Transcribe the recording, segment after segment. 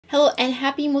Hello and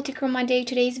happy Multichrome Monday.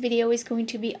 Today's video is going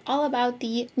to be all about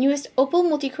the newest Opal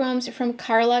Multichromes from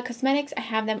Karla Cosmetics. I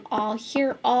have them all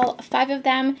here, all 5 of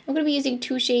them. I'm going to be using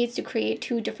 2 shades to create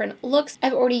 2 different looks.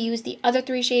 I've already used the other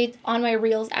 3 shades on my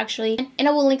reels actually, and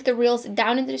I will link the reels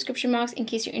down in the description box in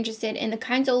case you're interested in the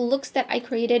kinds of looks that I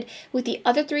created with the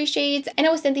other 3 shades. And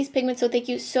I was sent these pigments, so thank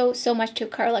you so much to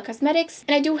Karla Cosmetics.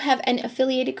 And I do have an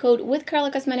affiliated code with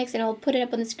Karla Cosmetics, and I'll put it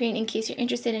up on the screen in case you're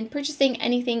interested in purchasing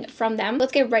anything from them.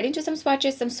 Let's get right into some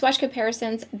swatches, some swatch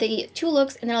comparisons, the 2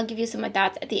 looks, and then I'll give you some of my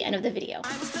thoughts at the end of the video.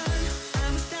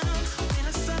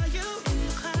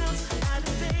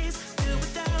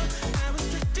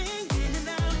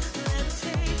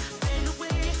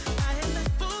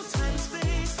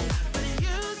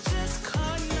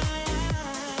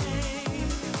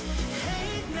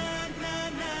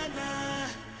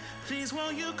 Please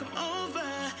won't you come over,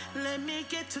 let me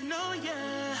get to know ya.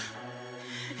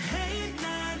 Hey,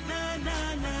 nah,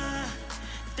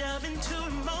 delve into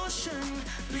emotion,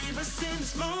 leave us in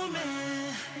this moment.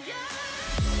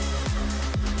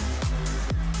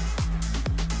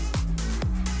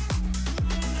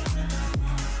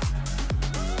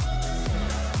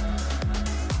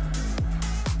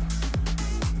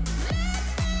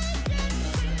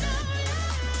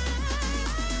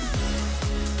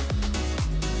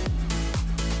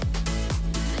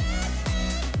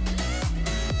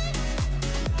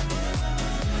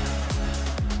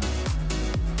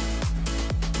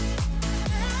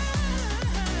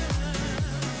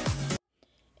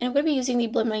 And I'm going to be using the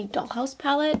Blend My Dollhouse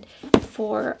palette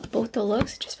for both the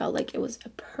looks. It just felt like it was a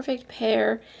perfect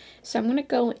pair. So I'm going to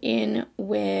go in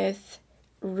with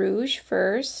Rouge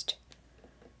first.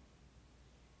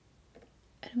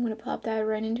 And I'm going to pop that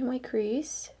right into my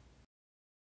crease.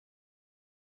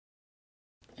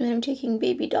 And then I'm taking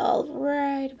Baby Doll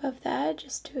right above that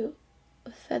just to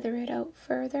feather it out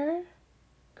further.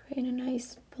 Create a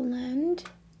nice blend.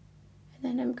 And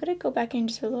then I'm going to go back in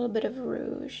just with a little bit of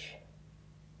Rouge.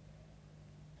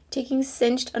 Taking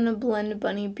Cinched on a Blend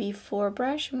Bunny B4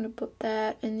 brush, I'm going to put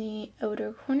that in the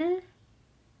outer corner.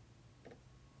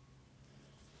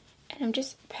 And I'm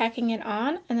just packing it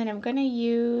on, and then I'm going to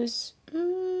use,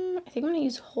 I think I'm going to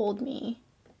use Hold Me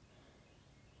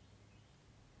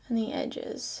on the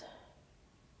edges.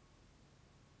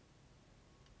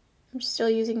 I'm still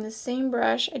using the same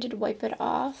brush. I did wipe it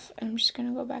off, and I'm just going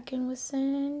to go back in with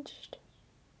Cinched.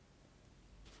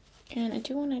 And I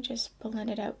do want to just blend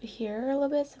it out here a little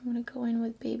bit, so I'm going to go in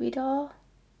with Baby Doll.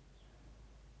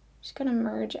 Just going to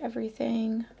merge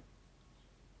everything.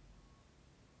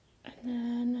 And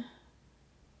then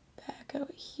back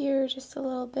out here just a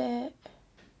little bit.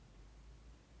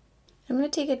 I'm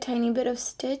going to take a tiny bit of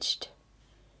Stitched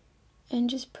and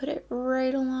just put it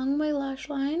right along my lash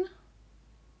line.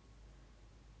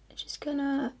 I'm just going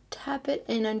to tap it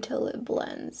in until it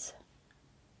blends.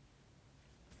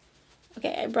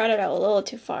 Okay, I brought it out a little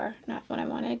too far, not what I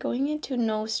wanted. Going into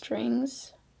No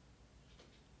Strings.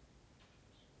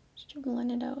 Just to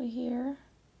blend it out here.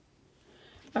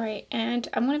 Alright, and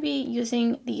I'm going to be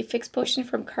using the Fix Potion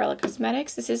from Karla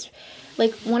Cosmetics. This is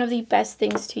like one of the best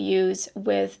things to use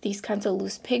with these kinds of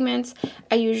loose pigments.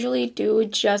 I usually do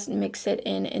just mix it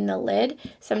in the lid.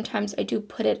 Sometimes I do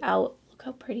put it out. Look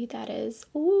how pretty that is.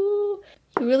 Ooh!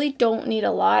 You really don't need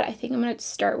a lot. I think I'm going to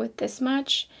start with this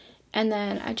much. And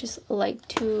then I just like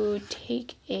to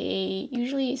take a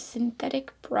usually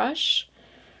synthetic brush,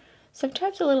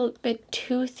 sometimes a little bit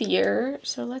toothier.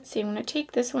 So let's see, I'm going to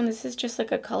take this one. This is just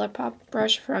like a ColourPop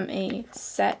brush from a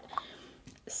set.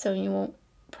 So you won't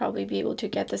probably be able to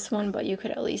get this one, but you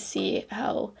could at least see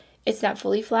how it's not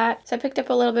fully flat. So I picked up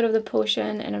a little bit of the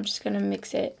potion and I'm just going to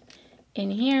mix it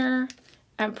in here.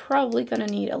 I'm probably going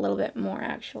to need a little bit more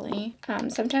actually.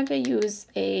 Sometimes I use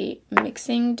a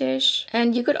mixing dish,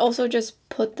 and you could also just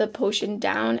put the potion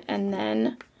down and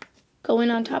then go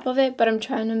in on top of it, but I'm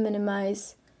trying to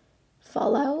minimize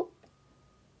fallout.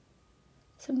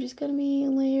 So I'm just going to be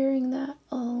layering that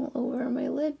all over my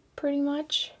lid pretty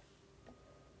much.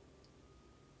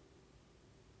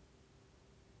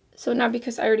 So now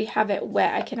because I already have it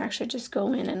wet, I can actually just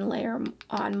go in and layer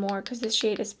on more because this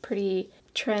shade is pretty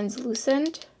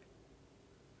translucent.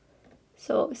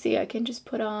 So see, I can just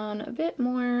put on a bit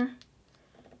more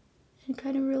and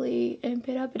kind of really amp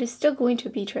it up. It is still going to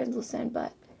be translucent,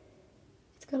 but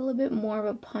it's got a little bit more of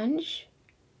a punch.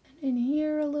 And in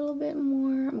here a little bit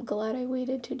more. I'm glad I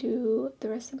waited to do the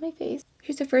rest of my face.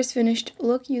 Here's the first finished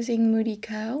look using Moody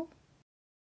Cow.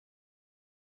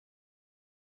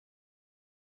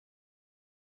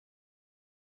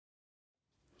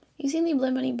 Using the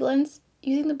Blend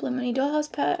My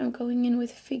Dollhouse palette, I'm going in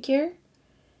with Figure.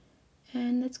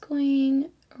 And that's going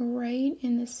right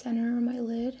in the center of my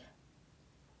lid.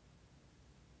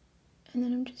 And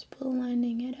then I'm just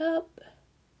blending it up.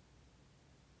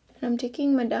 And I'm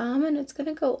taking Madame and it's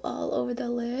gonna go all over the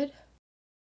lid.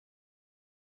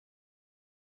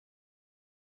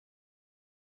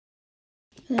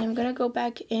 And then I'm gonna go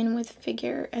back in with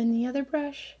Figure and the other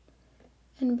brush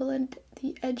and blend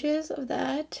the edges of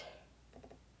that. I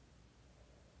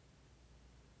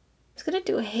was gonna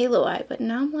do a halo eye, but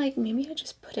now I'm like, maybe I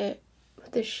just put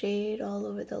the shade all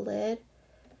over the lid,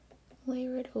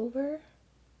 layer it over.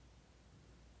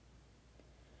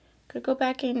 Gonna go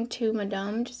back into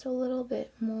Madame just a little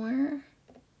bit more.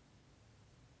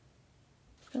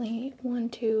 Really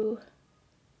want to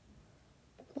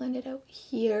blend it out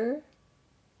here.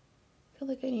 I feel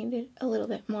like I needed a little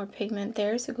bit more pigment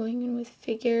there, so going in with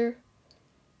Figure.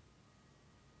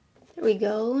 There we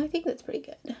go. I think that's pretty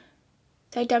good.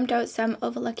 So I dumped out some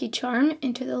of Lucky Charm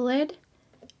into the lid.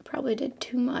 Probably did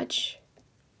too much.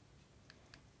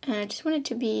 And I just want it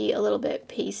to be a little bit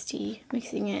pasty,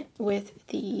 mixing it with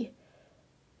the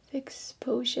Fix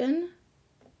Potion.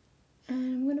 And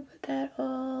I'm gonna put that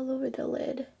all over the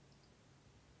lid.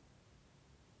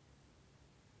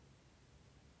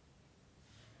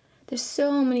 There's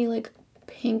so many like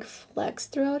pink flecks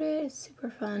throughout it. It's super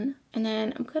fun. And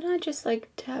then I'm gonna just like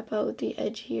tap out the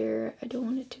edge here. I don't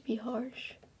want it to be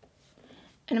harsh.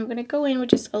 And I'm gonna go in with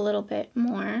just a little bit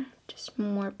more, just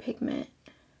more pigment.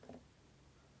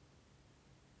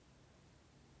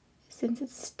 Since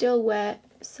it's still wet,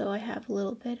 so I have a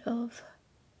little bit of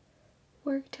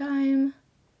work time.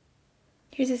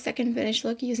 Here's a second finished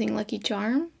look using Lucky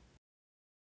Charm.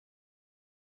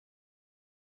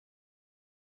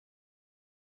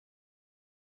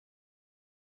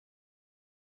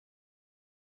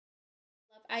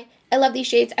 I love these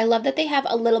shades. I love that they have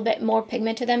a little bit more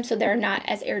pigment to them, so they're not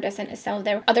as iridescent as some of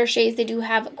their other shades. They do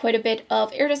have quite a bit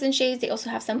of iridescent shades. They also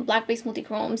have some black-based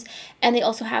multichromes, and they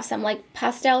also have some like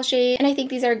pastel shades. And I think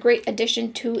these are a great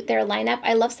addition to their lineup.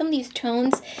 I love some of these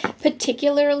tones,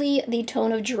 particularly the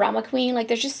tone of Drama Queen. Like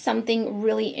there's just something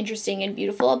really interesting and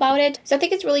beautiful about it. So I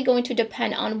think it's really going to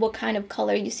depend on what kind of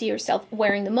color you see yourself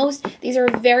wearing the most. These are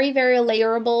very, very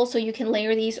layerable, so you can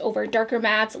layer these over darker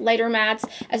mattes, lighter mattes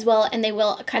as well, and they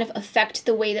will kind of affect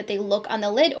the way that they look on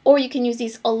the lid. Or you can use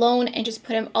these alone and just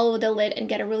put them all over the lid and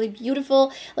get a really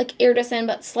beautiful like iridescent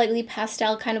but slightly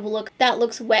pastel kind of look that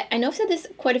looks wet. I know I've said this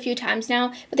quite a few times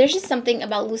now, but there's just something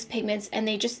about loose pigments and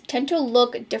they just tend to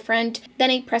look different than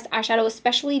a pressed eyeshadow,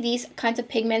 especially these kinds of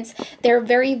pigments. They're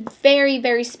very, very,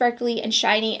 very sparkly and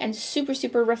shiny and super,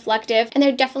 super reflective, and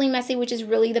they're definitely messy, which is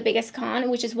really the biggest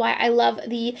con, which is why I love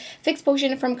the Fix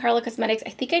Potion from Karla Cosmetics. I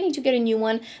think I need to get a new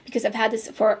one because I've had this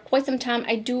for quite some time.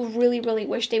 I do really, really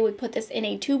wish they would put this in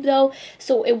a tube though,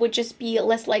 so it would just be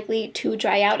less likely to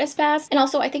dry out as fast. And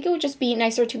also I think it would just be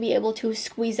nicer to be able to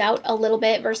squeeze out a little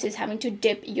bit versus having to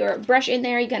dip your brush in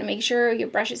there. You gotta make sure your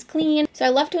brush is clean. So I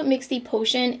love to mix the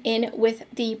potion in with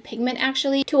the pigment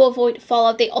actually to avoid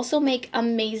fallout. They also make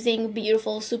amazing,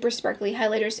 beautiful, super sparkly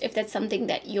highlighters if that's something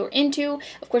that you're into.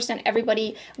 Of course, not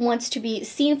everybody wants to be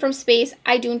seen from space.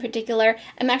 I do in particular.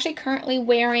 I'm actually currently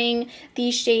wearing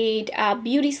the shade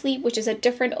Beauty Sleep, which is a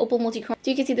different Opal Multichrome.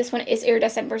 So you can see this one is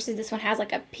iridescent versus this one has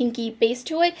like a pinky base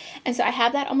to it. And so I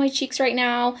have that on my cheeks right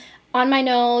now. On my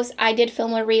nose, I did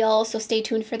film a reel, so stay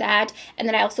tuned for that. And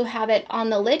then I also have it on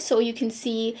the lid so you can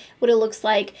see what it looks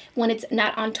like when it's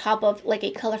not on top of like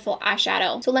a colorful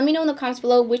eyeshadow. So let me know in the comments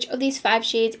below which of these 5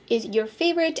 shades is your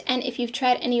favorite and if you've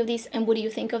tried any of these and what do you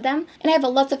think of them. And I have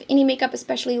lots of indie makeup,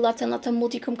 especially lots and lots of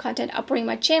multichrome content uploading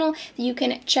my channel that you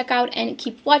can check out and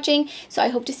keep watching. So I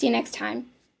hope to see you next time.